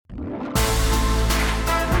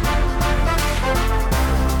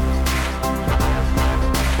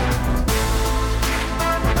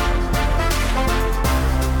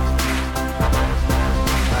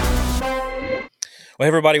Well,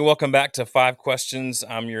 hey everybody, welcome back to Five Questions.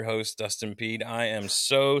 I'm your host, Dustin Peed. I am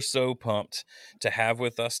so pumped to have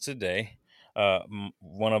with us today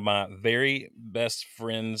one of my very best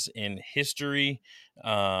friends in history.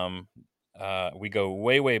 We go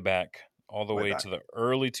way back, all the Way way back. to the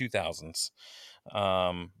early 2000s.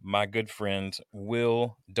 My good friend,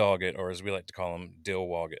 Will Doggett, or as we like to call him, Dill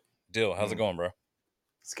Woggett. Dill, how's it Mm. going, bro?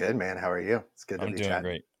 It's good, man. How are you? It's good to I'm be doing chatting.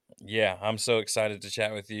 great. Yeah, I'm so excited to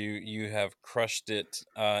chat with you. You have crushed it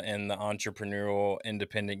in the entrepreneurial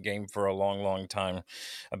independent game for a long time.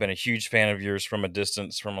 I've been a huge fan of yours from a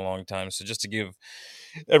distance from a long time. So just to give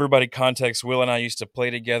everybody context, Will and I used to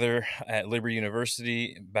play together at Liberty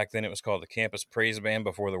University. Back then it was called the Campus Praise Band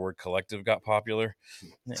before the word collective got popular.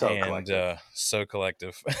 So And collective. so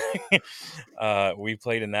collective. We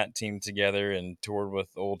played in that team together and toured with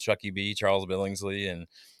old Chucky B, Charles Billingsley, and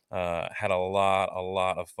had a lot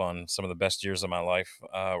of fun. Some of the best years of my life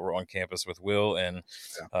were on campus with Will, and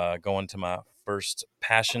Yeah. going to my first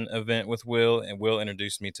passion event with Will. And Will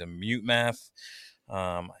introduced me to Mute Math.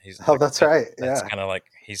 He's Oh, like that's right. that's Yeah, kind of like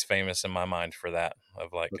he's famous in my mind for that.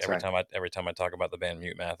 Of like that's every right. time I talk about the band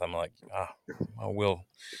Mute Math, I'm like,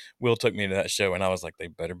 Will took me to that show, and I was like, they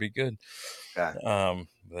better be good. Yeah.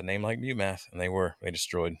 The name like Mute Math, and they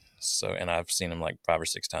destroyed. So, and I've seen them like 5 or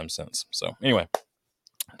 6 times since. So anyway,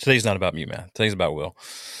 today's not about Mute Math. Today's about Will.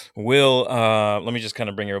 Will, let me just kind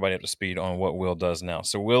of bring everybody up to speed on what Will does now.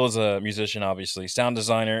 So Will is a musician, obviously, sound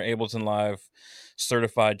designer, Ableton Live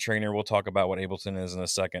certified trainer. We'll talk about what Ableton is in a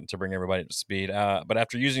second to bring everybody up to speed. But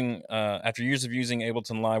after years of using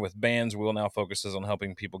Ableton Live with bands, Will now focuses on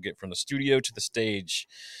helping people get from the studio to the stage,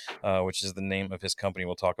 which is the name of his company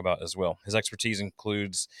we'll talk about as well. His expertise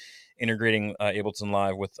includes integrating Ableton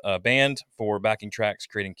Live with a band for backing tracks,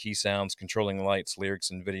 creating key sounds, controlling lights,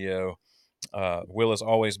 lyrics, and video. Will has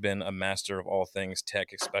always been a master of all things tech,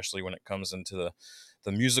 especially when it comes into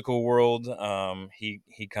the musical world.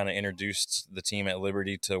 He kind of introduced the team at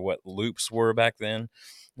Liberty to what loops were back then,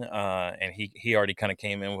 and he already kind of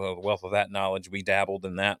came in with a wealth of that knowledge. We dabbled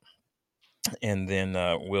in that, and then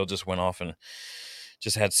Will just went off and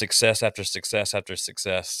just had success after success after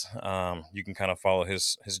success. You can kind of follow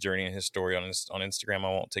his journey and his story on Instagram. I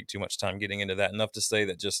won't take too much time getting into that. Enough to say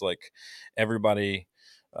that just like everybody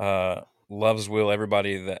loves Will,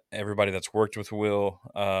 everybody that's worked with Will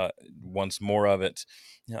wants more of it.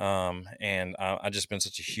 And I've just been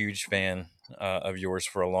such a huge fan of yours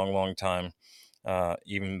for a long time.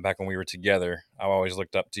 Even back when we were together, I always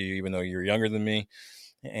looked up to you, even though you're younger than me,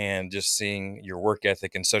 and just seeing your work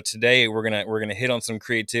ethic. And so today we're gonna hit on some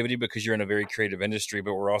creativity because you're in a very creative industry,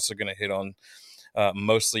 but we're also gonna hit on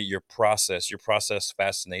mostly your process. Your process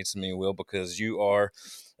fascinates me, Will, because you are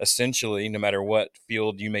essentially, no matter what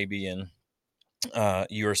field you may be in,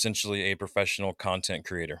 you're essentially a professional content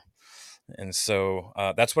creator. And so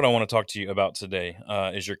that's what I want to talk to you about today,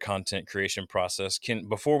 is your content creation process.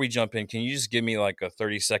 Before we jump in, can you just give me like a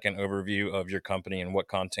 30-second overview of your company and what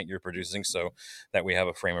content you're producing so that we have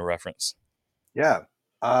a frame of reference? Yeah.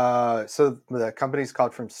 So the company's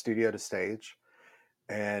called From Studio to Stage.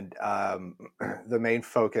 And the main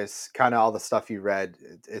focus, kind of all the stuff you read,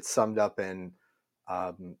 it's summed up in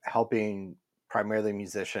helping primarily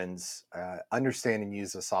musicians understand and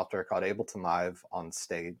use a software called Ableton Live on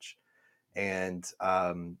stage. And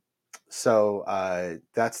that's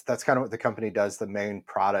kind of what the company does. The main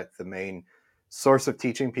product, the main source of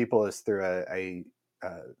teaching people is through the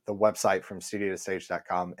website from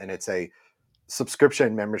studiotostage.com, and it's a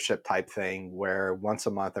subscription membership type thing where once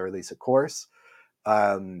a month I release a course.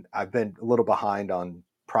 I've been a little behind on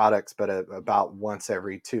products, but about once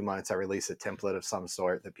every 2 months I release a template of some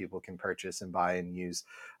sort that people can purchase and buy and use.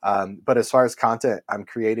 But as far as content I'm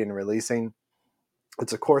creating and releasing,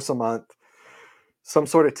 it's a course a month, some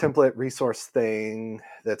sort of template resource thing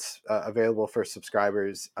that's available for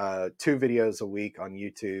subscribers, 2 videos a week on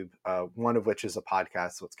YouTube, one of which is a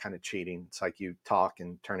podcast, so it's kind of cheating. It's like you talk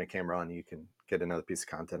and turn a camera on, you can get another piece of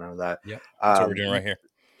content out of that. Yep, that's what we're um, doing right here.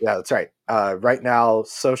 yeah, that's right. Right now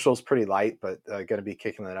social's pretty light, but going to be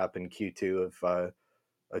kicking that up in Q2 of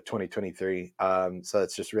 2023. So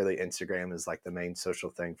it's just really Instagram is like the main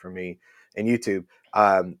social thing for me, and YouTube.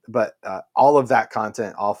 But all of that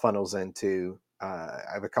content all funnels into. I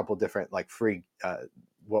have a couple different like free,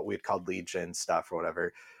 what we'd call lead gen stuff or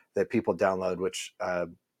whatever that people download. Which I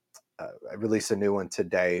released a new one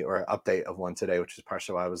today, or an update of one today, which is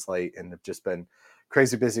partially why I was late, and have just been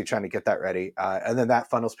crazy busy trying to get that ready. And then that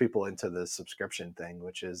funnels people into the subscription thing,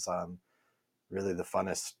 which is really the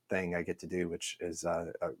funnest thing I get to do, which is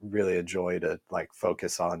really a joy to like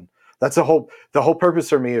focus on. That's the whole purpose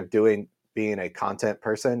for me of being a content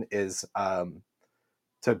person is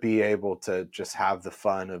to be able to just have the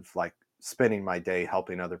fun of like spending my day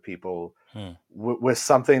helping other people Hmm. with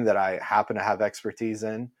something that I happen to have expertise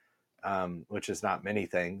in, which is not many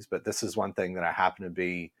things, but this is one thing that I happen to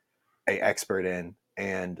be a expert in.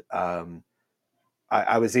 And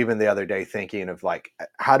I was even the other day thinking of like,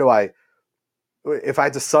 how do I, if I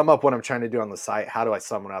had to sum up what I'm trying to do on the site, how do I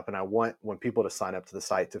sum it up? And I want when people to sign up to the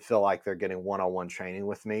site to feel like they're getting one-on-one training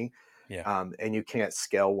with me. Yeah. And you can't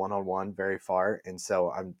scale one-on-one very far. And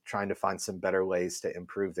so I'm trying to find some better ways to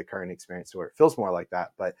improve the current experience where it feels more like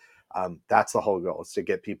that. But that's the whole goal, is to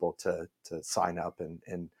get people to sign up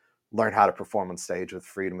and learn how to perform on stage with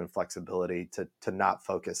freedom and flexibility, to not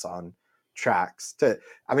focus on tracks.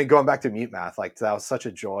 I mean, going back to mute math, like that was such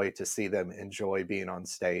a joy to see them enjoy being on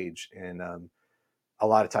stage. And a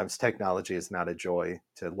lot of times technology is not a joy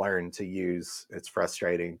to learn to use. It's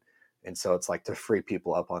frustrating. And so it's like to free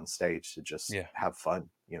people up on stage to just Yeah. have fun,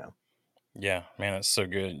 you know? Yeah, man, that's so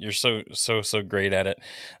good. You're so great at it.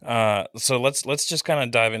 So let's just kind of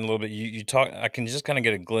dive in a little bit. You talk. I can just kind of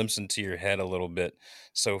get a glimpse into your head a little bit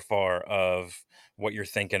so far of what you're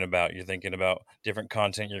thinking about. You're thinking about different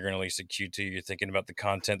content you're going to release a Q2. You're thinking about the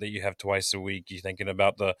content that you have twice a week. You're thinking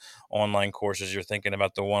about the online courses. You're thinking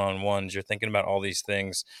about the one-on-ones. You're thinking about all these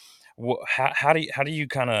things. How do you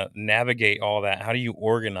kind of navigate all that? How do you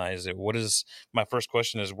organize it? What is My first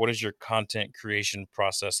question is, what does your content creation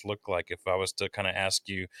process look like? If I was to kind of ask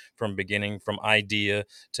you from beginning, from idea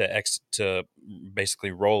to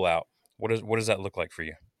basically rollout, what does that look like for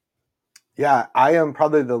you? Yeah, I am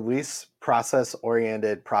probably the least process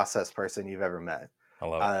oriented process person you've ever met. I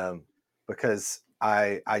love it. Um, because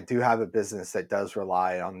I do have a business that does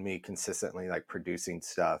rely on me consistently like producing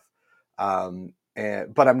stuff.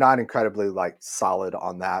 And but I'm not incredibly like solid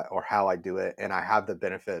on that or how I do it. And I have the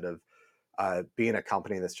benefit of being a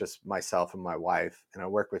company that's just myself and my wife. And I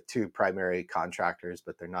work with two primary contractors,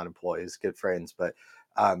 but they're not employees, good friends. But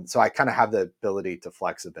so I kind of have the ability to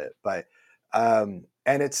flex a bit. But and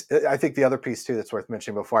I think the other piece too that's worth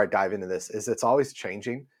mentioning before I dive into this is it's always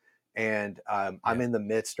changing. And I'm Yeah. in the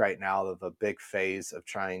midst right now of a big phase of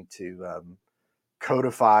trying to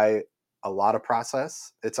codify a lot of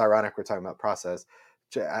process. It's ironic we're talking about process.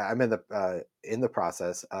 I'm in the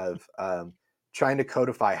process of trying to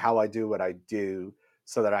codify how I do what I do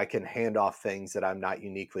so that I can hand off things that I'm not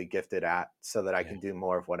uniquely gifted at, so that I Yeah. can do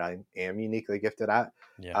more of what I am uniquely gifted at.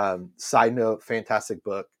 Yeah. Side note, fantastic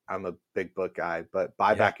book. I'm a big book guy, but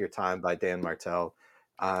Buy Yeah. Back Your Time by Dan Martell.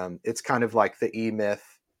 It's kind of like the E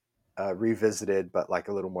Myth revisited, but like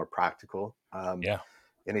a little more practical. Yeah.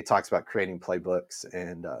 And he talks about creating playbooks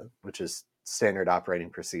and which is standard operating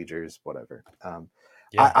procedures, whatever.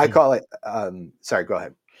 Yeah. I call it. Sorry, go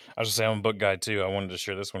ahead. I was just say I'm a book guy too. I wanted to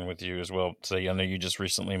share this one with you as well. So I know you just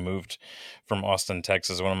recently moved from Austin,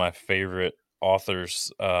 Texas. One of my favorite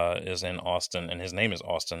authors is in Austin, and his name is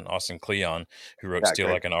Austin Kleon, who wrote Yeah, "Steal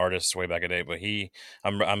great. Like an Artist" way back a day. But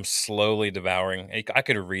I'm slowly devouring. I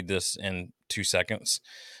could read this in 2 seconds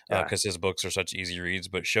Yeah, because his books are such easy reads.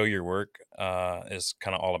 But "Show Your Work" is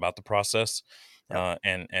kind of all about the process, yeah,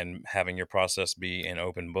 and having your process be an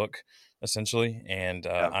open book essentially. And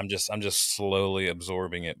yeah, I'm just slowly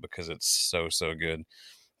absorbing it because it's so good.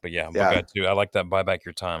 But yeah, book yeah. guide too. I like that. Buy back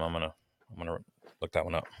your time. I'm gonna look that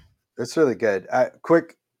one up. It's really good.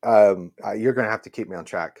 Quick, you're going to have to keep me on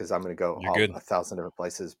track because I'm going to go You're all good. a thousand different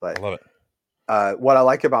places. I But love it. what I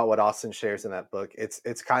like about what Austin shares in that book, it's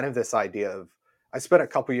kind of this idea of I spent a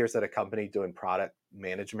couple years at a company doing product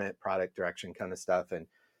management, product direction kind of stuff, and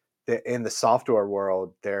in the software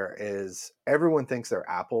world, there is everyone thinks they're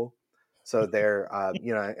Apple. So they're,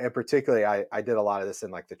 and particularly I did a lot of this in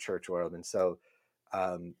like the church world. And so,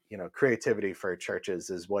 creativity for churches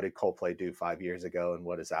is what did Coldplay do 5 years ago? And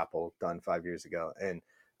what has Apple done 5 years ago? And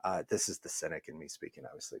this is the cynic in me speaking,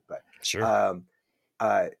 obviously. But Sure. um,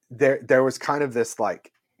 there was kind of this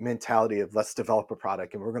like mentality of let's develop a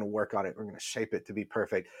product and we're going to work on it, we're going to shape it to be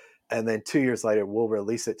perfect, and then 2 years later we'll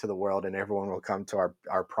release it to the world and everyone will come to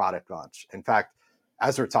our product launch. In fact,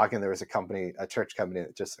 as we're talking, there was a church company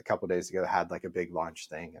that just a couple days ago had like a big launch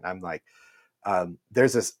thing, and I'm like,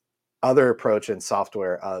 there's this other approach in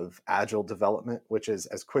software of agile development, which is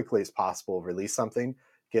as quickly as possible release something,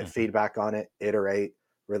 get Hmm. feedback on it, iterate,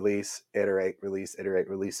 release, iterate, release, iterate,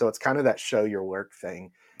 release. So it's kind of that show your work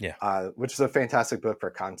thing, Yeah. which is a fantastic book for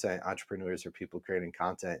content entrepreneurs or people creating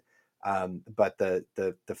content. But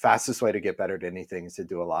the fastest way to get better at anything is to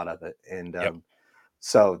do a lot of it. And Yep.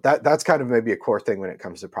 so that's kind of maybe a core thing when it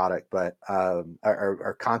comes to product, but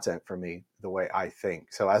or content for me, the way I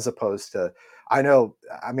think. So as opposed to, I know,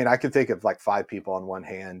 I mean, I could think of like five people on one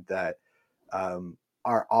hand that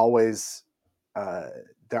are always uh,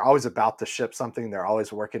 they're always about to ship something. They're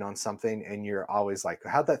always working on something, and you're always like,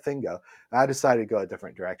 "How'd that thing go?" I decided to go a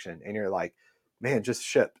different direction, and you're like, "Man, just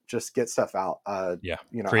ship, just get stuff out." Yeah.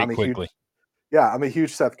 You know, Create quickly. I'm a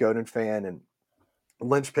huge Seth Godin fan, and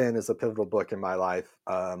Lynchpin is a pivotal book in my life.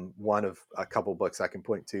 One of a couple books I can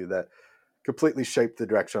point to that completely shaped the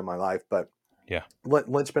direction of my life. But Yeah.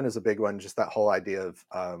 Lynchpin is a big one. Just that whole idea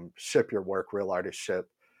of ship your work, real artists ship.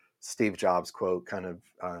 Steve Jobs quote, kind of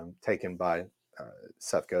taken by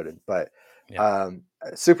Seth Godin, but Yeah. um,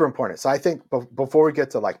 super important. So I think before we get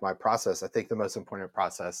to like my process, I think the most important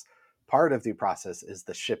part of the process is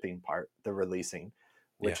the shipping part, the releasing,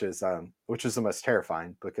 Yeah. which is the most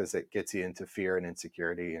terrifying because it gets you into fear and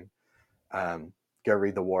insecurity. And go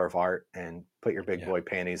read The War of Art and put your big Yeah. boy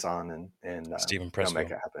panties on and Stephen go make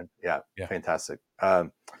Pressfield. it happen. Yeah, Yeah. fantastic.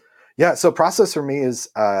 Yeah, so process for me is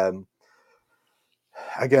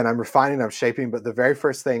again, I'm refining, I'm shaping, but the very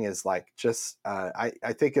first thing is like just I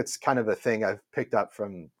think it's kind of a thing I've picked up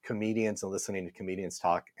from comedians and listening to comedians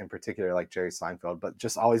talk, in particular like Jerry Seinfeld, but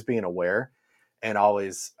just always being aware and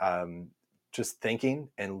always just thinking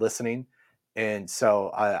and listening. And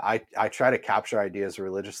so I try to capture ideas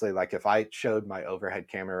religiously. Like if I showed my overhead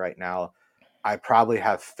camera right now, I probably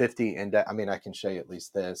have 50 index. I mean, I can show you at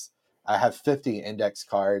least this. I have 50 index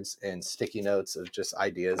cards and sticky notes of just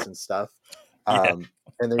ideas and stuff. Yeah.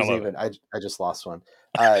 And I there's love it. even I just lost one.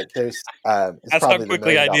 There's it's That's how probably the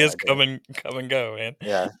quickly $1 million ideas idea. come and go, man.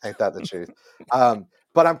 Yeah, ain't that the truth?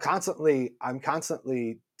 But I'm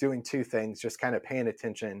constantly doing two things, just kind of paying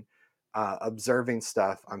attention, observing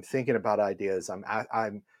stuff. I'm thinking about ideas.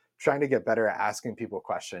 I'm trying to get better at asking people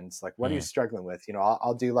questions. Like, what are you Mm, struggling with? You know,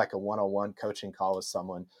 I'll do like a one-on-one coaching call with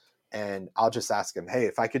someone, and I'll just ask them, hey,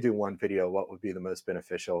 if I could do one video, what would be the most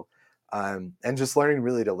beneficial? And just learning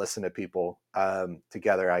really to listen to people, to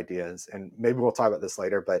gather ideas. And maybe we'll talk about this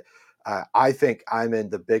later, but I think I'm in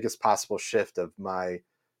the biggest possible shift of my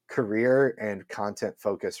career and content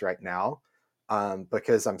focus right now,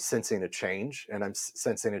 because I'm sensing a change, and I'm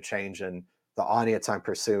sensing a change in the audience I'm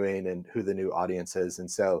pursuing and who the new audience is.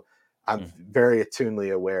 And so I'm mm, very attunely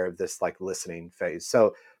aware of this like listening phase.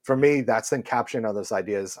 So for yeah. me, that's then capturing all those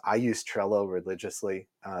ideas. I use Trello religiously.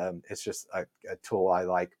 It's just a tool I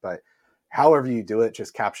like, but however you do it,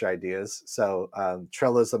 just capture ideas. So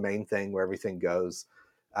Trello is the main thing where everything goes,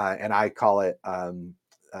 and I call it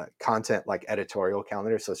content like editorial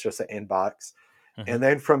calendar. So it's just an inbox. Hmm. And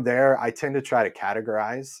then from there, I tend to try to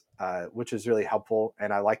categorize, which is really helpful.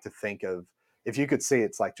 And I like to think of, if you could see,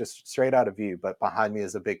 it's like just straight out of view, but behind me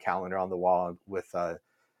is a big calendar on the wall with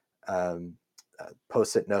um,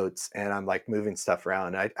 post-it notes, and I'm like moving stuff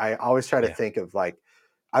around. I always try to Yeah. think of like,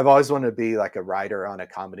 I've always wanted to be like a writer on a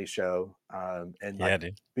comedy show, and Yeah, like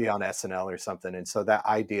dude. be on SNL or something. And so that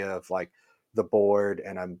idea of like the board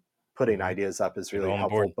and I'm putting Hmm. ideas up is Get really on the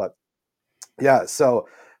board. helpful. But yeah, so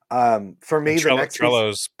for And me, the next piece,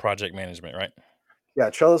 Trello's project management, right? yeah,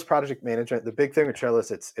 Trello's project management. The big thing with Yeah. Trello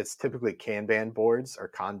is it's typically Kanban boards or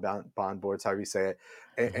Kanban boards, however you say it,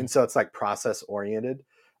 Hmm. and so it's like process oriented.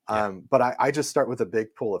 Yeah. But I just start with a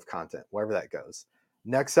big pool of content, wherever that goes.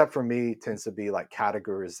 Next step for me tends to be like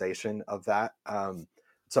categorization of that.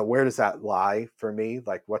 So where does that lie for me?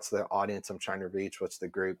 Like, what's the audience I'm trying to reach? What's the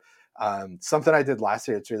group? Something I did last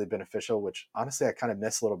year that's really beneficial, which honestly I kind of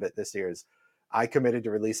miss a little bit this year, is I committed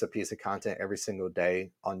to release a piece of content every single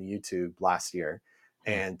day on YouTube last year,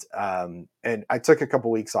 Mm, and I took a couple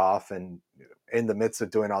weeks off, and in the midst of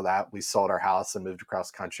doing all that, we sold our house and moved across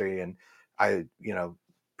country, and I,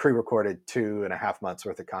 pre-recorded 2.5 months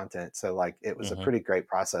worth of content. So like it was a mhm. pretty great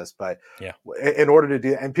process. But Yeah. in order to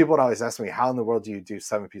do, and people would always ask me, how in the world do you do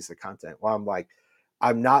 7 pieces of content? Well, I'm like,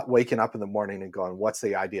 I'm not waking up in the morning and going, what's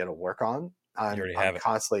the idea to work on? You I'm already I'm have it.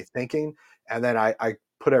 constantly thinking, and then I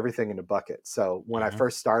put everything into buckets. So when I Mhm.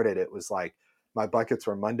 first started, it was like my buckets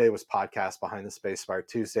were: Monday was podcast behind the spacebar,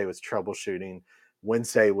 Tuesday was troubleshooting,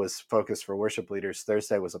 Wednesday was focused for worship leaders,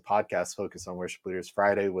 Thursday was a podcast focused on worship leaders,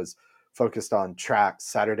 Friday was focused on tracks,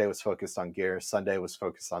 Saturday was focused on gear, Sunday was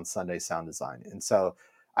focused on Sunday sound design. And so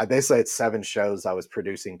I basically had 7 shows I was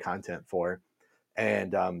producing content for.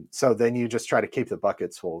 And so then you just try to keep the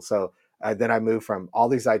buckets full. So then I move from all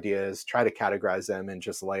these ideas, try to categorize them, and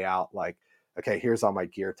just lay out like, okay, here's all my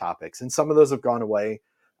gear topics. And some of those have gone away.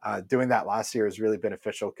 Doing that last year is really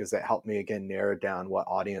beneficial because it helped me again narrow down what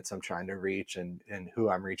audience I'm trying to reach, and who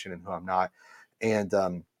I'm reaching and who I'm not. And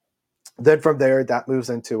then from there, that moves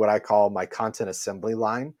into what I call my content assembly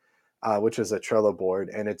line, which is a Trello board,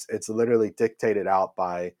 and it's literally dictated out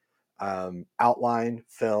by outline,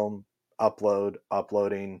 film,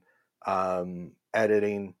 uploading,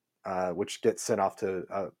 editing, which gets sent off to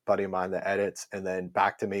a buddy of mine that edits, and then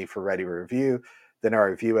back to me for ready review. then I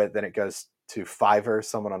review it, then it goes to Fiverr,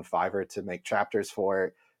 someone on Fiverr to make chapters for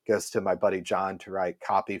it, goes to my buddy John to write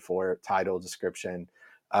copy for it, title, description,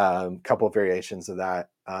 couple of variations of that.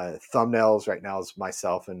 Thumbnails right now is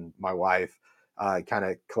myself and my wife kind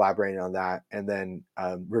of collaborating on that, and then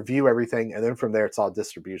review everything, and then from there it's all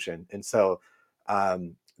distribution. And so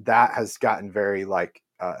that has gotten very like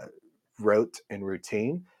rote and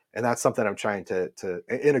routine, and that's something I'm trying to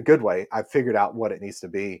in a good way. I've figured out what it needs to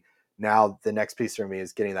be. Now the next piece for me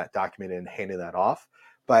is getting that documented and handing that off.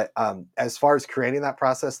 But as far as creating that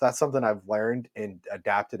process, that's something I've learned and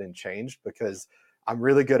adapted and changed because I'm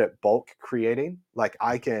really good at bulk creating. Like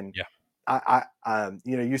I can, Yeah.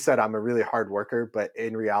 you know, you said I'm a really hard worker, but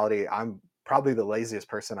in reality, I'm probably the laziest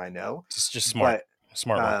person I know. It's just smart, But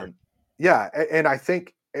smart worker. um, yeah, and I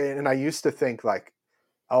think, and I used to think like,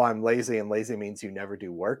 oh, I'm lazy, and lazy means you never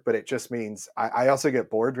do work, but it just means I also get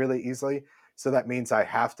bored really easily. So that means I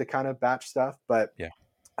have to kind of batch stuff. But Yeah.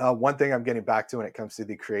 one thing I'm getting back to when it comes to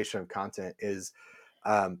the creation of content is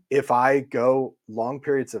if I go long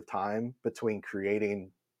periods of time between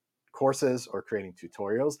creating courses or creating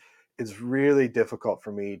tutorials, it's really difficult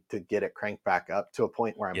for me to get it cranked back up to a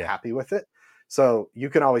point where I'm Yeah. happy with it. So you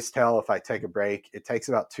can always tell if I take a break, it takes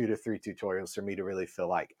about 2 to 3 tutorials for me to really feel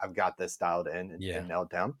like I've got this dialed in Yeah. and nailed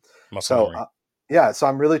down. Muscle So, memory. yeah, so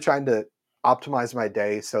I'm really trying to optimize my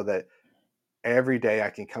day so that every day I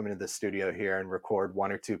can come into the studio here and record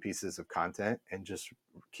 1 or 2 pieces of content and just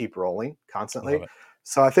keep rolling I love constantly. it.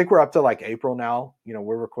 So I think we're up to like April now. You know,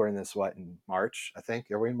 we're recording this what in March, I think.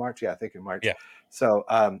 Are we in March? Yeah, I think in March. Yeah. So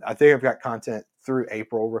I think I've got content through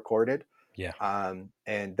April recorded. Yeah.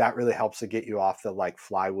 And that really helps to get you off the like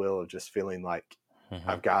flywheel of just feeling like Hmm.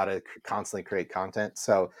 I've got to constantly create content.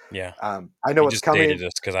 So Yeah. I know You what's just dated coming.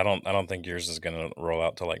 us because I don't think yours is gonna roll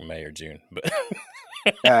out till like May or June. But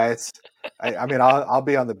It's I mean, I'll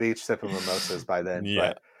be on the beach sipping mimosas by then,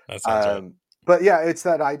 yeah, that sounds right. but yeah, it's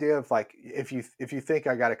that idea of like if you think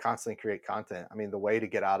I got to constantly create content, I mean, the way to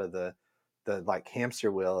get out of the like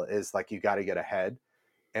hamster wheel is like you got to get ahead,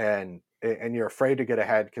 and you're afraid to get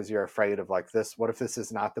ahead because you're afraid of like this. What if this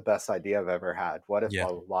is not the best idea I've ever had? What if Yeah.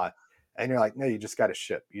 blah blah blah? And you're like, no, you just got to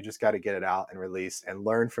ship. You just got to get it out and release and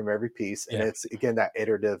learn from every piece. And Yeah. it's again that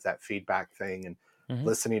iterative, that feedback thing, and Hmm.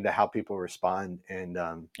 listening to how people respond. And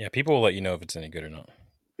Yeah. People will let you know if it's any good or not.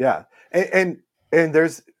 yeah, and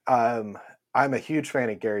there's I'm a huge fan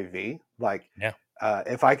of Gary Vee. Like, Yeah.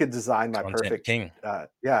 if I could design my Content perfect, king.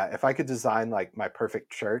 yeah, if I could design like my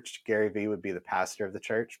perfect church, Gary Vee would be the pastor of the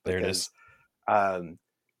church There it is. because um,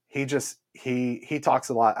 he talks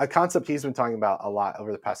a lot. A concept he's been talking about a lot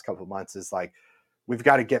over the past couple of months is like we've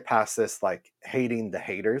got to get past this like hating the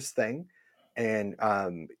haters thing. And I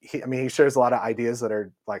mean, he shares a lot of ideas that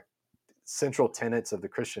are like central tenets of the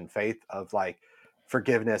Christian faith of like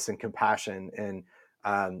forgiveness and compassion. And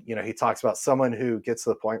you know, he talks about someone who gets to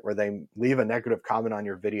the point where they leave a negative comment on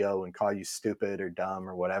your video and call you stupid or dumb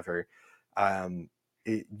or whatever.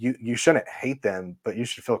 You shouldn't hate them, but you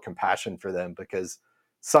should feel compassion for them because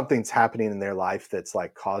something's happening in their life that's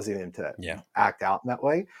like causing them to Yeah, act out in that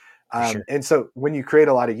way. for sure. And so when you create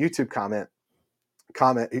a lot of YouTube content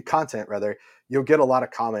rather, you'll get a lot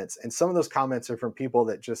of comments, and some of those comments are from people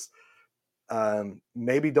that just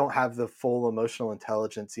maybe don't have the full emotional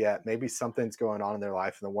intelligence yet. Maybe something's going on in their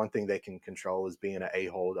life, and the one thing they can control is being an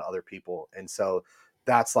a-hole to other people. And so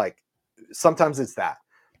that's like sometimes it's that.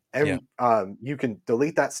 Yeah. And you can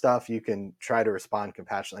delete that stuff. You can try to respond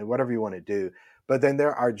compassionately, whatever you want to do. But then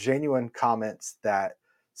there are genuine comments that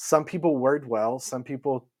some people word well, some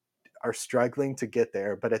people are struggling to get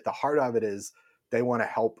there. But at the heart of it is they want to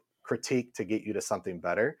help critique to get you to something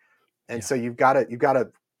better. And Yeah. so you've got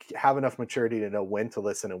to have enough maturity to know when to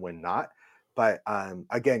listen and when not. But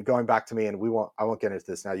again, going back to me, and I won't get into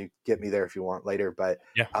this now. You get me there if you want later. But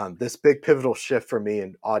Yeah. this big pivotal shift for me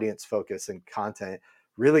in audience focus and content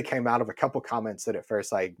really came out of a couple comments that at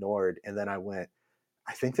first I ignored, and then I went,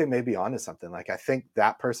 I think they may be onto something. Like I think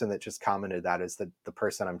that person that just commented that is the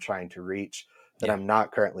person I'm trying to reach that Yeah. I'm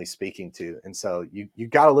not currently speaking to. And so you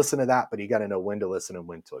got to listen to that, but you got to know when to listen and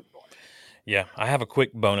when to ignore. Yeah. I have a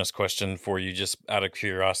quick bonus question for you, just out of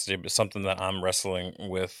curiosity, but something that I'm wrestling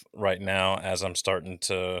with right now as I'm starting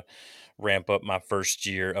to ramp up my first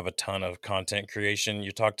year of a ton of content creation.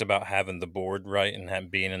 You talked about having the board right and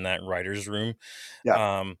being in that writer's room.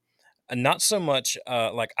 Yeah. Um, and not so much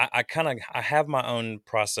like I kind of I have my own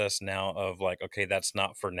process now of like, okay, that's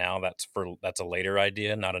not for now, that's a later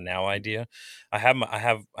idea, not a now idea. I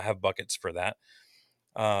have buckets for that.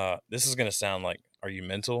 This is gonna sound like, are you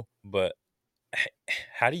mental? But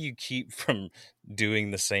how do you keep from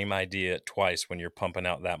doing the same idea twice when you're pumping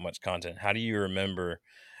out that much content? How do you remember,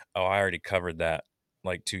 oh, I already covered that,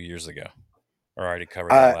 like 2 years ago, or I already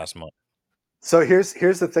covered that Uh, last month. so here's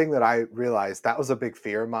the thing that I realized that was a big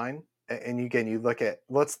fear of mine. And again, you look at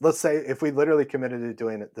let's say if we literally committed to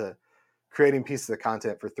doing it, the creating pieces of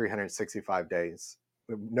content for 365 days,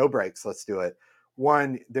 no breaks. Let's do it.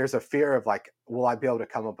 One, there's a fear of like, will I be able to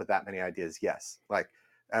come up with that many ideas? Yes. Like,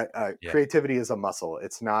 Yep. creativity is a muscle.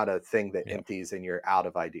 It's not a thing that Yep. empties and you're out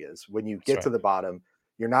of ideas. When you That's get to right. the bottom,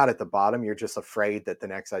 you're not at the bottom. You're just afraid that the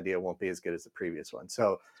next idea won't be as good as the previous one.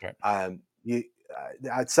 So, That's right. you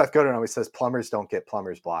Seth Godin always says plumbers don't get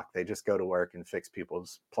plumber's block. They just go to work and fix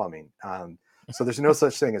people's plumbing. So there's no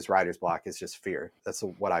such thing as writer's block. It's just fear. That's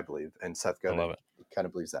what I believe, and Seth I love Godin it. kind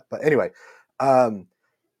of believes that. But anyway, um,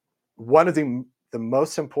 one of the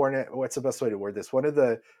most important. What's the best way to word this? One of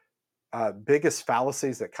the biggest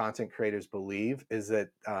fallacies that content creators believe is that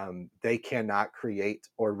they cannot create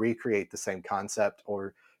or recreate the same concept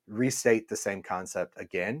or restate the same concept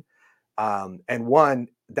again. And one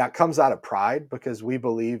that comes out of pride because we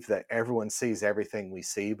believe that everyone sees everything we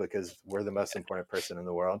see because we're the most important person in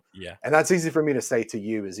the world. Yeah. And that's easy for me to say to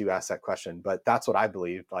you as you ask that question, but that's what I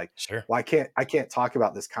believe. Like, Sure. well, I can't talk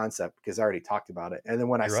about this concept because I already talked about it. And then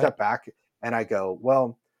when I You're right. step back and I go,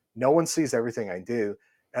 well, no one sees everything I do.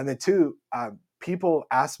 And then two, people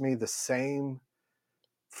ask me the same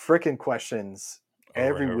freaking questions Over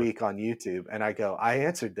every and over. week on YouTube, and I go, I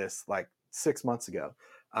answered this like 6 months ago.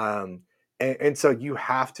 Um, and so you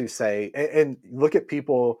have to say, and look at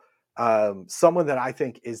people. Someone that I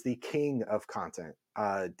think is the king of content,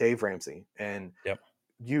 Dave Ramsey, and Yep.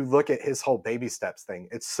 you look at his whole baby steps thing.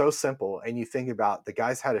 It's so simple, and you think about the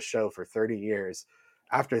guy's had a show for 30 years.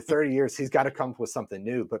 After 30 years, he's got to come up with something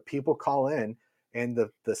new. But people call in, and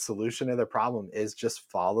the solution to the problem is just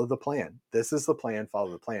follow the plan. This is the plan. Follow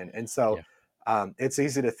the plan. And so Yeah. it's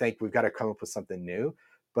easy to think we've got to come up with something new,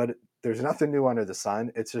 but there's nothing new under the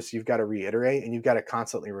sun. It's just you've got to reiterate and you've got to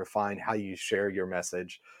constantly refine how you share your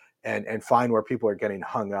message, and find where people are getting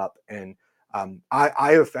hung up. And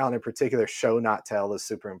I have found in particular show not tell is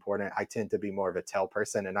super important. I tend to be more of a tell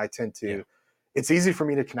person, and I tend Yeah. to. It's easy for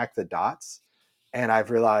me to connect the dots, and I've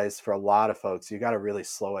realized for a lot of folks, you got to really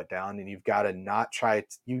slow it down, and you've got to not try.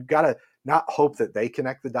 You got to not hope that they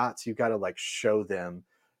connect the dots. You got to like show them,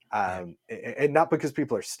 Yeah. and not because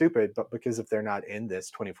people are stupid, but because if they're not in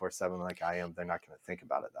this 24/7 like I am, they're not going to think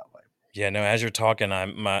about it that way. Yeah, no, as you're talking,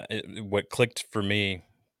 what clicked for me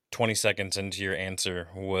 20 seconds into your answer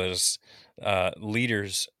was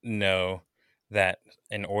leaders know that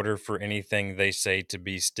in order for anything they say to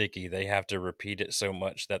be sticky, they have to repeat it so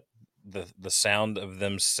much that the sound of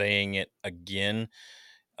them saying it again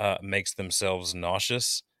makes themselves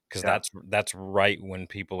nauseous, because Yeah, that's right when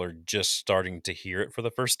people are just starting to hear it for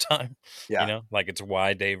the first time. yeah, Like, it's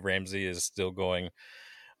why Dave Ramsey is still going,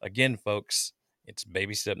 again, folks, it's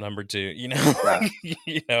baby step number 2, yeah,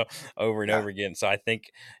 you know, over and yeah, over again. So I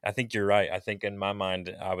think you're right. I think in my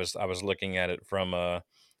mind, I was looking at it from a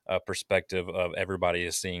perspective of everybody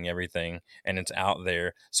is seeing everything and it's out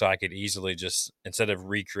there. So I could easily just, instead of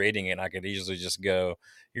recreating it, I could easily just go,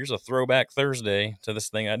 here's a throwback Thursday to this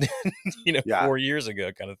thing I did, yeah, 4 years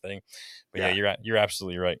ago, kind of thing. But yeah, yeah. you're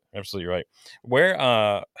absolutely right. Absolutely right.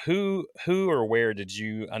 Where who or where did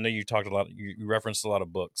you, I know you talked a lot, you referenced a lot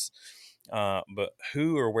of books. But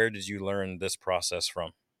who or where did you learn this process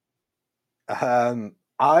from?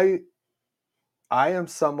 I am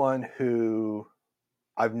someone who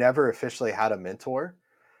I've never officially had a mentor.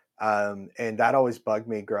 And that always bugged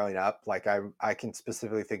me growing up. Like I can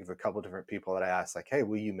specifically think of a couple different people that I asked, like, "Hey,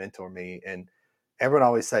 will you mentor me?" And everyone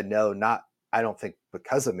always said no. Not I don't think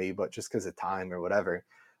because of me, but just because of time or whatever.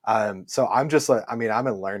 So I'm just like, I mean, I'm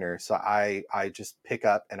a learner, so I just pick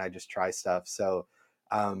up and I just try stuff. So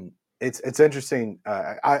it's interesting.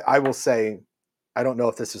 I will say, I don't know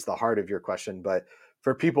if this is the heart of your question, but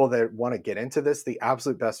for people that want to get into this, the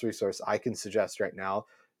absolute best resource I can suggest right now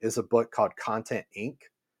is a book called Content Inc.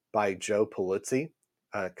 by Joe Pulizzi,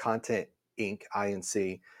 Content Inc.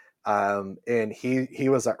 Inc. And he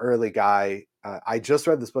was an early guy. I just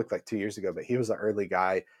read this book like 2 years ago, but he was an early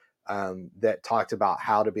guy that talked about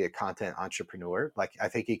how to be a content entrepreneur. Like I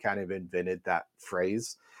think he kind of invented that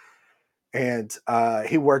phrase. And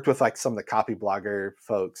he worked with like some of the copy blogger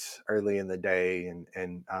folks early in the day,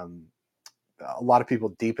 and a lot of people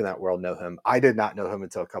deep in that world know him. I did not know him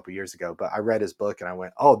until a couple years ago, but I read his book and I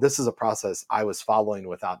went, "Oh, this is a process I was following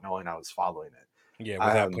without knowing I was following it." Yeah,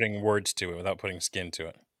 without Um, putting words to it, without putting skin to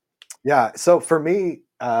it. yeah. So for me,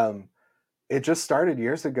 it just started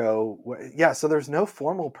years ago. Yeah. So there's no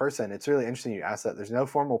formal person. It's really interesting you asked that. There's no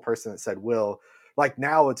formal person that said, "Will." Like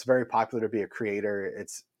now, it's very popular to be a creator.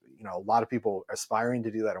 It's a lot of people aspiring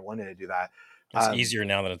to do that or wanting to do that. It's Um, easier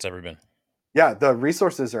now than it's ever been. Yeah, the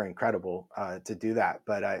resources are incredible to do that.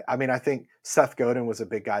 But I mean, I think Seth Godin was a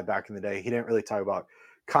big guy back in the day. He didn't really talk about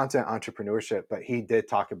content entrepreneurship, but he did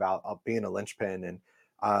talk about being a linchpin.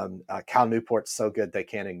 And Cal Newport's so good they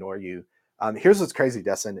can't ignore you. Here's what's crazy,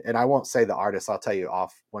 Destin, and I won't say the artist. I'll tell you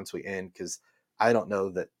off once we end because I don't know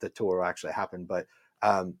that the tour will actually happen. But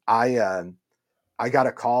um, I um, I got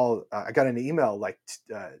a call, I got an email like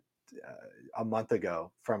a month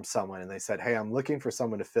ago from someone, and they said, "Hey, I'm looking for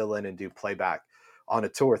someone to fill in and do playback on a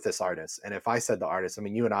tour with this artist." And if I said the artist, I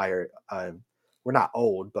mean, you and I are, we're not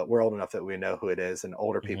old, but we're old enough that we know who it is, and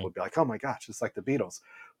older people Hmm. would be like, "Oh my gosh, it's like the Beatles."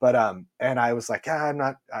 But and I was like,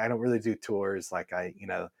 "Yeah, I don't really do tours. Like I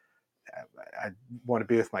want to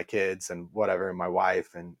be with my kids and whatever, and my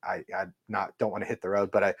wife, and I not don't want to hit the road."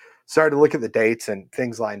 But I started to look at the dates and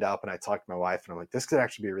things lined up, and I talked to my wife, and I'm like, this could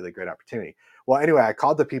actually be a really great opportunity. Well, anyway, I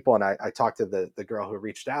called the people, and I talked to the girl who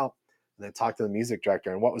reached out, and then talked to the music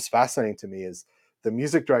director. And what was fascinating to me is the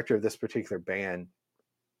music director of this particular band.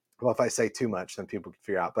 Well, if I say too much, then people can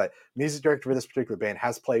figure out. But music director for this particular band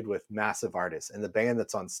has played with massive artists, and the band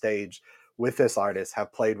that's on stage with this artist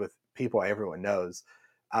have played with people everyone knows.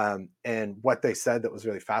 And what they said that was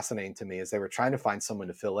really fascinating to me is they were trying to find someone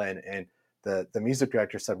to fill in, and the music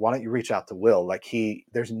director said, "Why don't you reach out to Will? Like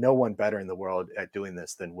there's no one better in the world at doing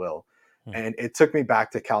this than Will." And it took me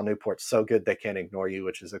back to Cal Newport's "So Good They Can't Ignore You,"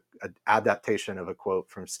 which is a adaptation of a quote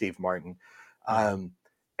from Steve Martin. Hmm. Um,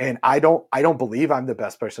 and I don't believe I'm the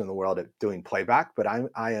best person in the world at doing playback, but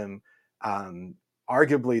I am um,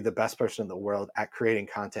 arguably the best person in the world at creating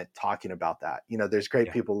content talking about that. You know, there's great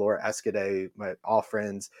Yeah. people, Laura Escade, my all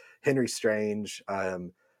friends, Henry Strange,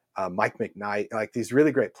 Mike McKnight, like these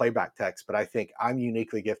really great playback texts. But I think I'm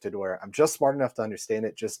uniquely gifted where I'm just smart enough to understand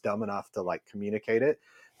it, just dumb enough to like communicate it.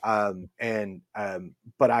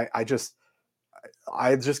 But I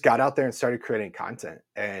just got out there and started creating content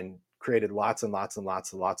and created lots and lots and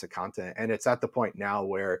lots and lots of content. And it's at the point now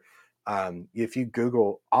where if you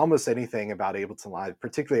Google almost anything about Ableton Live,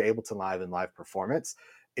 particularly Ableton Live and live performance,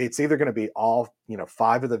 it's either going to be all,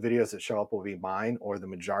 5 of the videos that show up will be mine, or the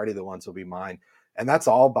majority of the ones will be mine. And that's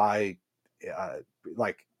all by uh,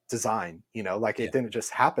 like design, like Yeah. it didn't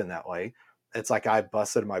just happen that way. It's like I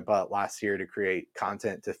busted my butt last year to create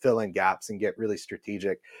content to fill in gaps and get really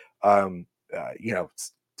strategic. Um, uh, you know,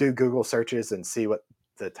 do Google searches and see what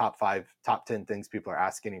the top 5, top 10 things people are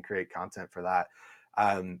asking and create content for that.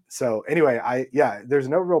 So anyway, yeah, there's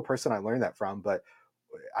no real person I learned that from, but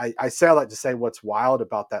I say all that to say what's wild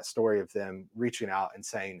about that story of them reaching out and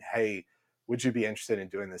saying, "Hey, would you be interested in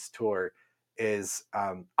doing this tour?" Is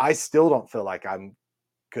I still don't feel like I'm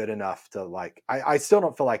good enough to like I still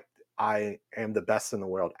don't feel like I am the best in the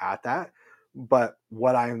world at that. But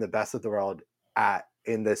what I am the best at the world at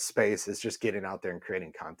in this space is just getting out there and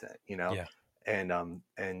creating content. Yeah.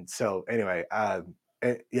 And so anyway,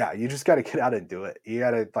 yeah, you just got to get out and do it. You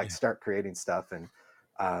got to like Yeah. start creating stuff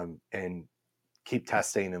and keep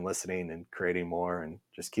testing and listening and creating more and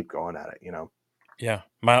just keep going at it. Yeah.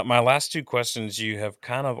 My last two questions you have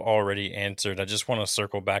kind of already answered. I just want to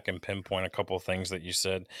circle back and pinpoint a couple of things that you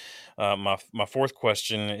said. My fourth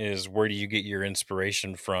question is, where do you get your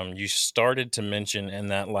inspiration from? You started to mention in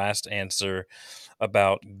that last answer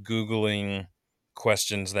about Googling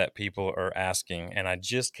questions that people are asking. And I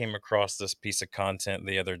just came across this piece of content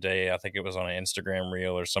the other day. I think it was on an Instagram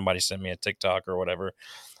reel, or somebody sent me a TikTok or whatever.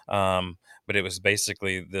 But it was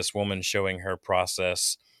basically this woman showing her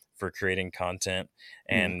process for creating content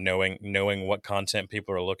Mm, and knowing what content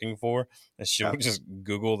people are looking for. And she'll yeah. just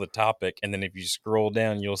Google the topic, and then if you scroll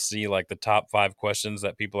down, you'll see like the top 5 questions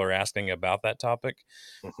that people are asking about that topic.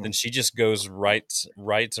 Hmm. Then she just goes writes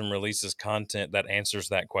and releases content that answers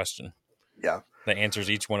that question, Yeah. that answers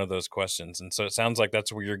each one of those questions. And so it sounds like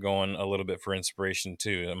that's where you're going a little bit for inspiration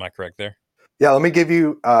too. Am I correct there? Yeah. Let me give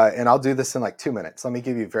you, and I'll do this in like 2 minutes. Let me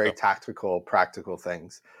give you very Go. tactical, practical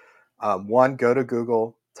things. One, go to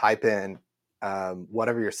Google, type in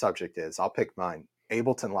whatever your subject is. I'll pick mine,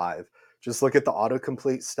 Ableton Live. Just look at the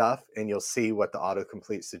autocomplete stuff and you'll see what the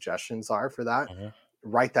autocomplete suggestions are for that. Hmm.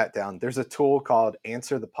 Write that down. There's a tool called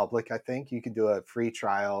Answer the Public, I think. You can do a free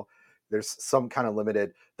trial. There's some kind of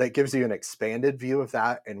limited that gives you an expanded view of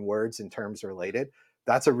that and words and terms related.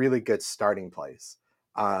 That's a really good starting place.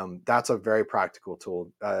 That's a very practical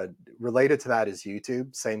tool. Related to that is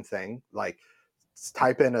YouTube, same thing. Like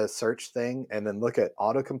type in a search thing and then look at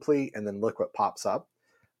autocomplete and then look what pops up.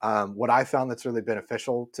 What I found that's really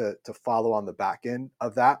beneficial to follow on the back end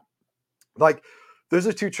of that, like those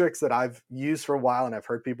are two tricks that I've used for a while and I've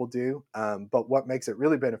heard people do. But what makes it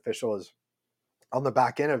really beneficial is on the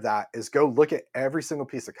back end of that is go look at every single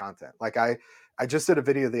piece of content. Like I just did a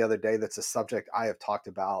video the other day that's a subject I have talked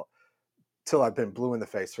about till I've been blue in the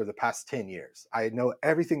face for the past 10 years. I know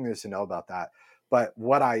everything there's to know about that. But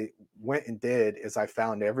what I went and did is I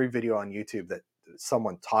found every video on YouTube that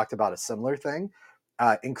someone talked about a similar thing,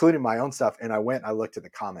 including my own stuff. And I went, I looked at the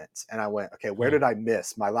comments and I went, okay, where Hmm. did I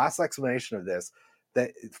miss my last explanation of this?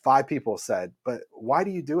 That five people said, but why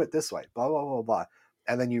do you do it this way? Blah, blah, blah, blah.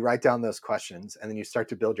 And then you write down those questions and then you start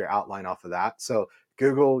to build your outline off of that. So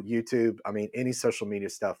Google, YouTube, I mean, any social media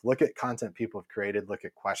stuff, look at content people have created, look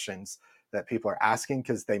at questions that people are asking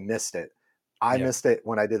because they missed it. I Yep. missed it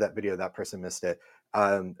when I did that video. That person missed it.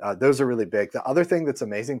 Those are really big. The other thing that's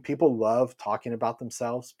amazing, people love talking about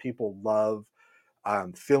themselves. People love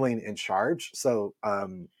feeling in charge. So,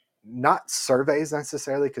 not surveys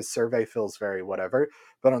necessarily, because survey feels very whatever,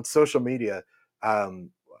 but on social media,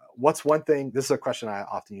 um, what's one thing? This is a question I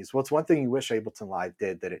often use. What's one thing you wish Ableton Live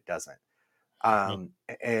did that it doesn't? Mhm.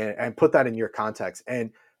 And put that in your context.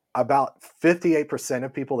 And about 58%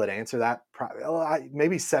 of people that answer that,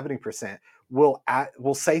 maybe 70%, will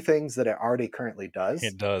say things that it already currently does.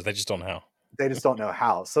 It does. They just don't know how. They just don't know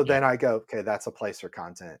how. So Yeah. then I go, okay, that's a place for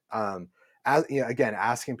content. As you know, again,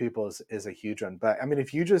 asking people is a huge one. But I mean,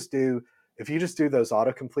 if you just do those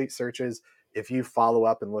autocomplete searches, if you follow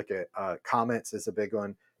up and look at comments is a big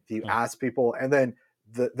one. If you Mm. ask people, and then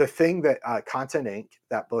the thing that Content Inc.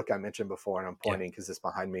 that book I mentioned before, and I'm Yeah. pointing because it's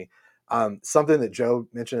behind me. Something that Joe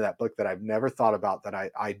mentioned in that book that I've never thought about that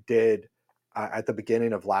I did at the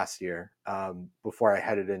beginning of last year, before I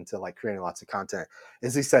headed into like creating lots of content,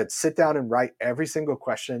 is he said, sit down and write every single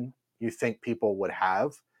question you think people would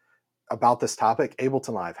have about this topic.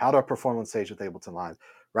 Ableton Live, how to perform on stage with Ableton Live.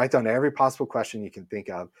 Write down every possible question you can think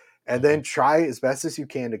of, and Mhm. then try as best as you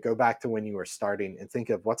can to go back to when you were starting and think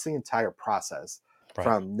of what's the entire process Right.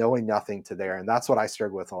 from knowing nothing to there. And that's what I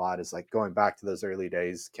struggle with a lot, is like going back to those early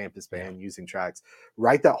days, campus Yeah. band, using tracks.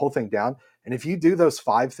 Write that whole thing down. And if you do those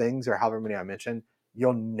five things or however many I mentioned,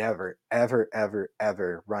 you'll never, ever, ever,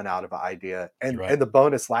 ever run out of an idea. You're And right. and the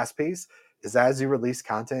bonus last piece is, as you release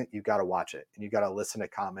content, you got to watch it and you got to listen to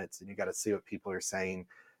comments and you got to see what people are saying,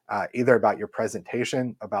 either about your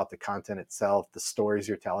presentation, about the content itself, the stories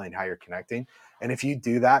you're telling, how you're connecting. And if you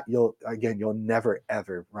do that, you'll never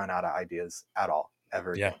ever run out of ideas at all,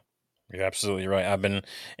 ever Yeah. again. You're absolutely right. I've been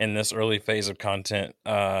in this early phase of content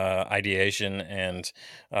ideation, and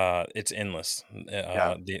it's endless.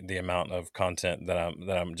 Yeah, The amount of content that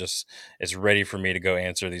I'm just, it's ready for me to go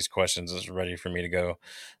answer these questions. It's ready for me to go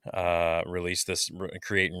create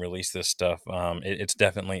and release this stuff. It's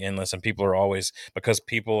definitely endless, and people are always, because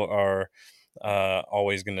people are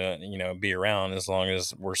always gonna be around as long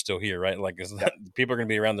as we're still here, right? Like yeah, people are gonna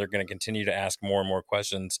be around, they're gonna continue to ask more and more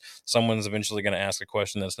questions. Someone's eventually going to ask a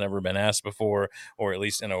question that's never been asked before, or at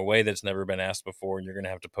least in a way that's never been asked before, and you're going to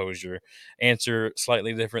have to pose your answer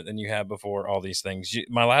slightly different than you have before. All these things.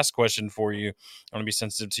 My last question for you, I want to be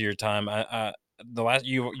sensitive to your time. The last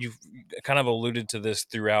you've kind of alluded to this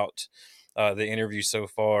throughout the interview so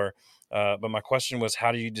far, but my question was,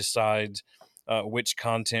 how do you decide which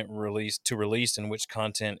content release and which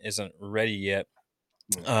content isn't ready yet?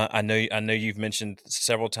 mm, I know you've mentioned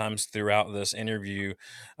several times throughout this interview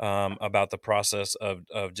about the process of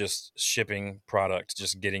just shipping product,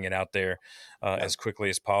 just getting it out there yeah. as quickly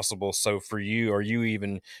as possible. So for you, are you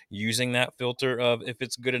even using that filter of if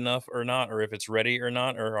it's good enough or not, or if it's ready or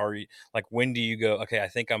not, or are you, like, when do you go, okay, I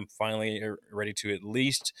think I'm finally ready to at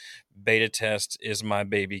least beta test? Is my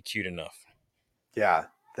baby cute enough? Yeah,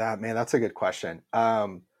 that's a good question.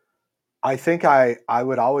 I think I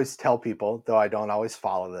would always tell people, though I don't always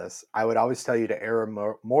follow this, I would always tell you to err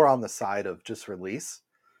more on the side of just release.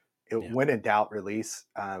 Yeah. When in doubt, release.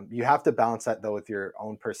 You have to balance that though with your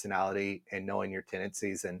own personality and knowing your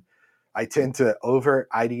tendencies. And I tend to over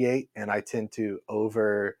ideate, and I tend to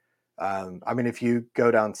over. I mean, if you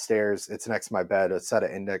go downstairs, it's next to my bed, a set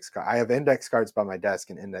of index cards. I have index cards by my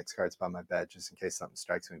desk and index cards by my bed, just in case something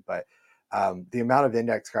strikes me. But the amount of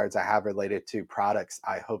index cards I have related to products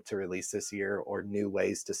I hope to release this year or new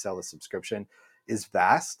ways to sell a subscription is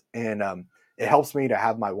vast. And it helps me to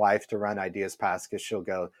have my wife to run ideas past, because she'll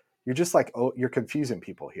go, you're just like, oh, you're confusing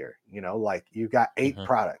people here, like you've got eight Hmm.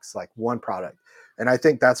 products, like one product. And I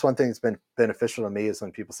think that's one thing that's been beneficial to me, is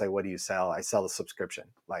when people say, what do you sell? I sell a subscription.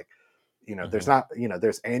 Like, there's Hmm. not,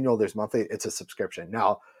 there's annual, there's monthly, it's a subscription.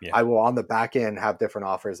 Now Yeah. I will on the back end have different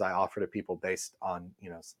offers I offer to people based on,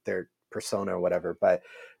 their persona or whatever. But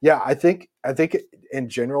yeah, I think in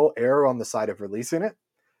general, err on the side of releasing it.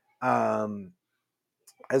 um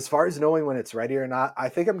as far as knowing when it's ready or not, I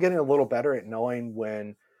think I'm getting a little better at knowing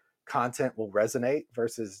when content will resonate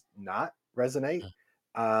versus not resonate.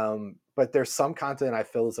 But there's some content I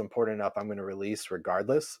feel is important enough I'm going to release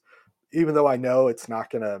regardless, even though I know it's not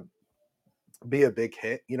going to. be a big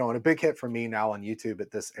hit, and a big hit for me now on YouTube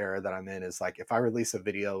at this era that I'm in is like if I release a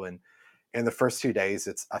video and in the first 2 days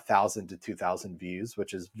it's 1,000 to 2,000 views,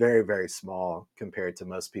 which is very, very small compared to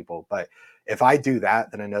most people. But if I do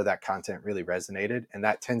that, then I know that content really resonated, and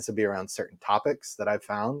that tends to be around certain topics that I've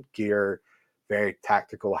found: gear, very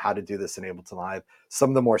tactical, how to do this in Ableton Live.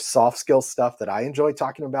 Some of the more soft skill stuff that I enjoy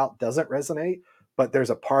talking about doesn't resonate, but there's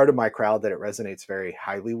a part of my crowd that it resonates very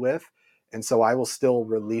highly with. And so I will still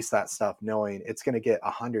release that stuff knowing it's going to get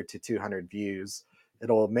 100 to 200 views.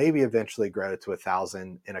 It'll maybe eventually grow to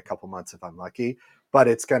 1,000 in a couple months if I'm lucky, but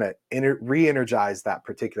it's going to re-energize that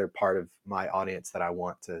particular part of my audience that I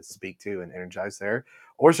want to speak to and energize there.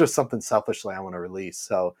 Or it's just something selfishly I want to release.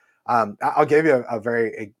 So I'll give you a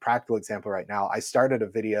very practical example right now. I started a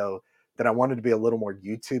video that I wanted to be a little more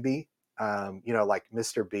YouTubey, like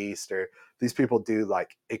Mr. Beast, or these people do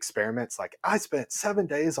like experiments. Like, I spent 7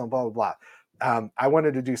 days on blah blah blah. I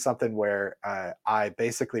wanted to do something where I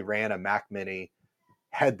basically ran a Mac Mini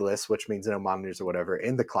headless, which means no monitors or whatever,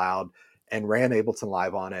 in the cloud, and ran Ableton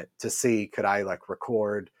Live on it to see, could I like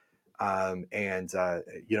record and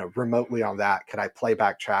remotely on that, could I play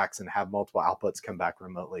back tracks and have multiple outputs come back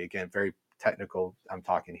remotely. Again, very technical I'm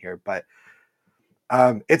talking here, but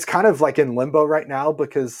it's kind of like in limbo right now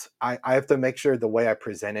because I have to make sure the way I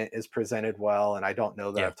present it is presented well, and I don't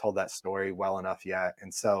know that Yeah. I've told that story well enough yet.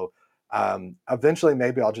 And so eventually,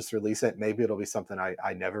 maybe I'll just release it. Maybe it'll be something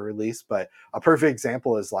I never release. But a perfect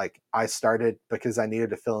example is like I started because I needed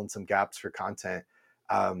to fill in some gaps for content.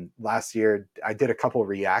 Last year, I did a couple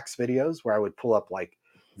Reacts videos where I would pull up like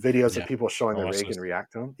videos of Yeah. people showing I the watched rig this. and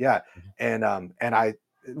react to them. Yeah, Mhm. and I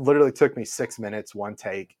it literally took me 6 minutes, one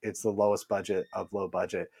take. It's the lowest budget of low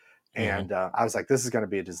budget. Mhm. And I was like, this is going to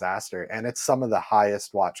be a disaster. And it's some of the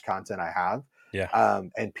highest watch content I have. Yeah.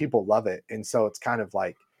 And people love it. And so it's kind of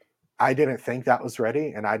like, I didn't think that was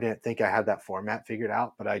ready, and I didn't think I had that format figured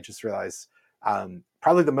out. But I just realized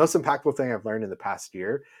probably the most impactful thing I've learned in the past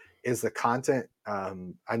year is the content.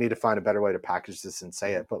 I need to find a better way to package this and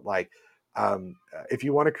say it, but like, if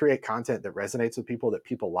you want to create content that resonates with people, that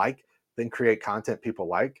people like, then create content people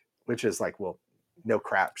like, which is like, well, no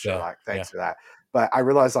crap, Yeah. Sherlock. Yeah. Thanks for that. But I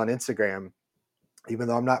realized on Instagram, even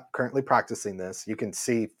though I'm not currently practicing this, you can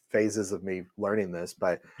see phases of me learning this.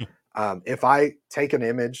 But if I take an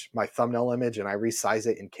image, my thumbnail image, and I resize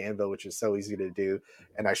it in Canva, which is so easy to do,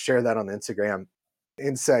 and I share that on Instagram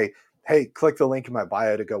and say, "Hey, click the link in my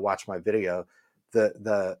bio to go watch my video,"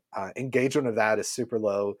 the engagement of that is super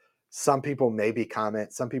low. Some people maybe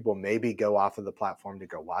comment, some people maybe go off of the platform to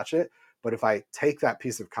go watch it. But if I take that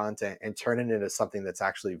piece of content and turn it into something that's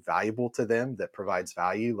actually valuable to them, that provides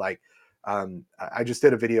value, like I just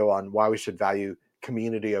did a video on why we should value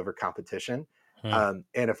community over competition. Hmm.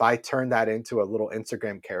 And if I turn that into a little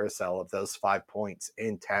Instagram carousel of those 5 points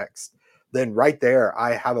in text, then right there,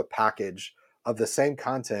 I have a package of the same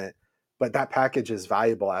content, but that package is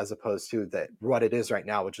valuable as opposed to that what it is right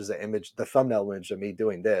now, which is an image, the thumbnail image of me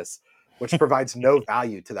doing this, which provides no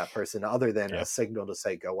value to that person other than Yeah. a signal to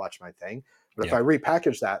say, go watch my thing. But if Yeah. I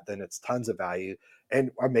repackage that, then it's tons of value.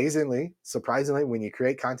 And amazingly, surprisingly, when you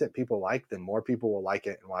create content people like, then more people will like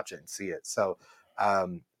it and watch it and see it. So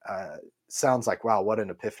um, sounds like, wow, what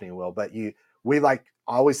an epiphany, Will. But we like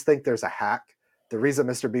always think there's a hack. The reason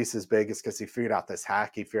Mr. Beast is big is because he figured out this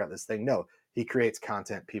hack, he figured out this thing. No, he creates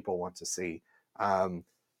content people want to see. um,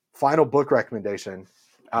 Final book recommendation.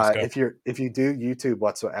 Let's go. If you do YouTube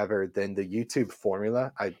whatsoever, then the YouTube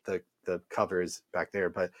formula, the cover is back there,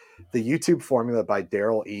 but the YouTube formula by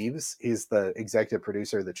Daryl Eves, he's the executive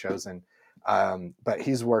producer of The Chosen. But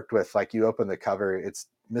he's worked with, like, you open the cover, it's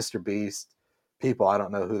Mr. Beast, people I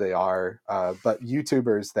don't know who they are, but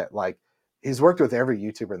YouTubers that, like, he's worked with every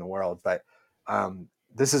YouTuber in the world. But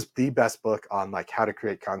this is the best book on like how to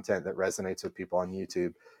create content that resonates with people on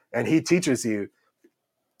YouTube, and he teaches you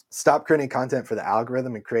stop creating content for the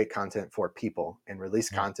algorithm and create content for people, and release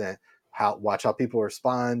Hmm. content, how watch how people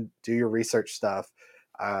respond, do your research stuff,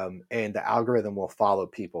 and the algorithm will follow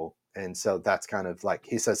people. And so that's kind of like,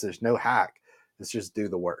 he says there's no hack, it's just do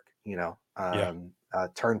the work, Yeah.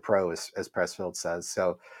 turn pro, as Pressfield says.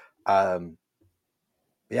 So um,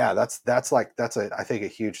 yeah, that's a, I think, a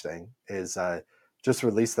huge thing is just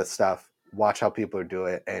release that stuff, watch how people do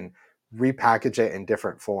it, and repackage it in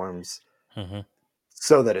different forms Hmm.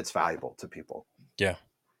 so that it's valuable to people. Yeah.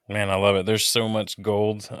 Man, I love it. There's so much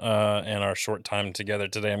gold in our short time together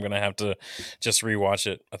today. I'm gonna have to just rewatch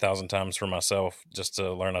it 1,000 times for myself just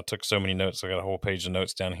to learn. I took so many notes. I got a whole page of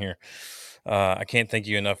notes down here. I can't thank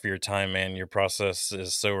you enough for your time, man. Your process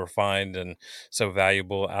is so refined and so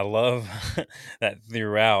valuable. I love that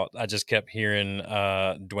throughout. I just kept hearing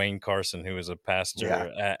Dwayne Carson, who was a Yeah,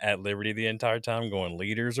 pastor at Liberty the entire time, going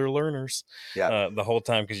leaders or learners yeah, the whole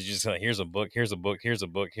time, because you just like, here's a book, here's a book, here's a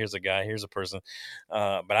book, here's a guy, here's a person.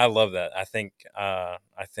 But I love that. I think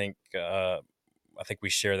we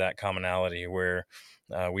share that commonality where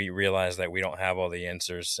we realize that we don't have all the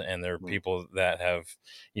answers, and there are mm, people that have,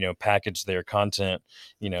 packaged their content,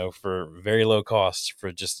 for very low cost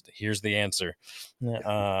for just here's the answer,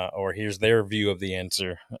 or here's their view of the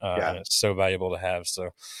answer, and yeah. it's so valuable to have. So,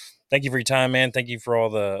 thank you for your time, man. Thank you for all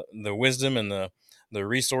the wisdom and the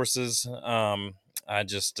resources. I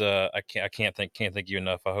can't thank you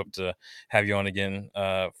enough. I hope to have you on again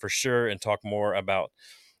for sure and talk more about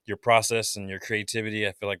your process and your creativity.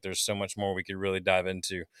 I feel like there's so much more we could really dive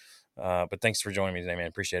into. But thanks for joining me today, man.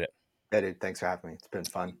 Appreciate it. Yeah, dude, thanks for having me. It's been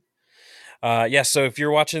fun. Yeah, so if you're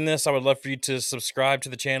watching this, I would love for you to subscribe to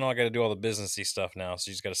the channel. I got to do all the businessy stuff now, so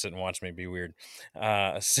you just got to sit and watch me be weird.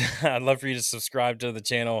 So I'd love for you to subscribe to the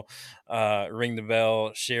channel, ring the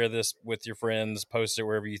bell, share this with your friends, post it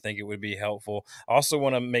wherever you think it would be helpful. I also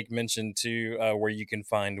want to make mention to where you can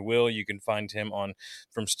find Will. You can find him on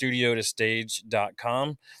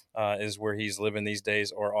fromstudiotostage.com. Is where he's living these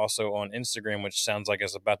days, or also on Instagram, which sounds like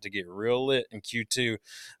it's about to get real lit in Q2,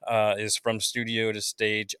 is from studio to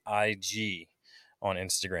stage IG on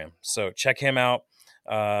Instagram. So check him out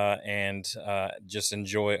and just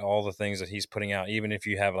enjoy all the things that he's putting out. Even if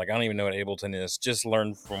you have, like, I don't even know what Ableton is, just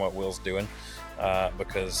learn from what Will's doing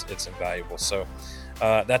because it's invaluable. So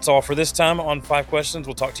that's all for this time on 5 Questions.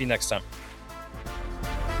 We'll talk to you next time.